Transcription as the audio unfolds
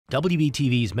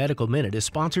WBTV's Medical Minute is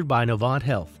sponsored by Novant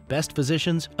Health. Best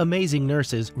physicians, amazing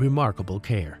nurses, remarkable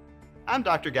care. I'm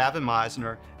Dr. Gavin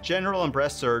Meisner, General and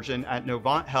Breast Surgeon at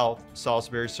Novant Health,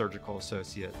 Salisbury Surgical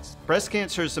Associates. Breast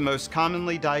cancer is the most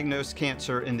commonly diagnosed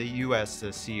cancer in the U.S.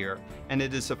 this year, and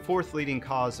it is the fourth leading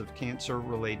cause of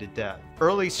cancer-related death.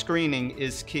 Early screening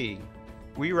is key.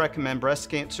 We recommend breast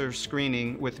cancer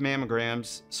screening with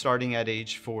mammograms starting at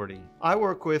age 40. I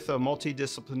work with a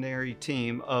multidisciplinary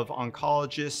team of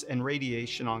oncologists and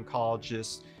radiation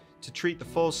oncologists to treat the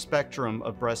full spectrum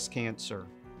of breast cancer.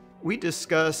 We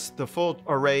discuss the full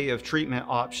array of treatment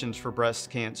options for breast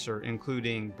cancer,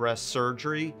 including breast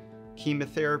surgery,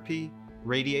 chemotherapy,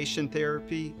 radiation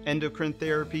therapy, endocrine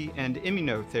therapy, and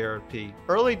immunotherapy.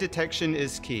 Early detection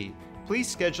is key. Please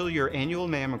schedule your annual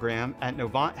mammogram at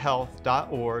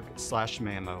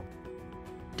novanthealth.org/mammo.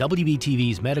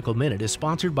 WBTV's Medical Minute is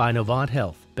sponsored by Novant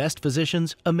Health. Best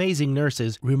physicians, amazing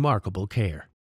nurses, remarkable care.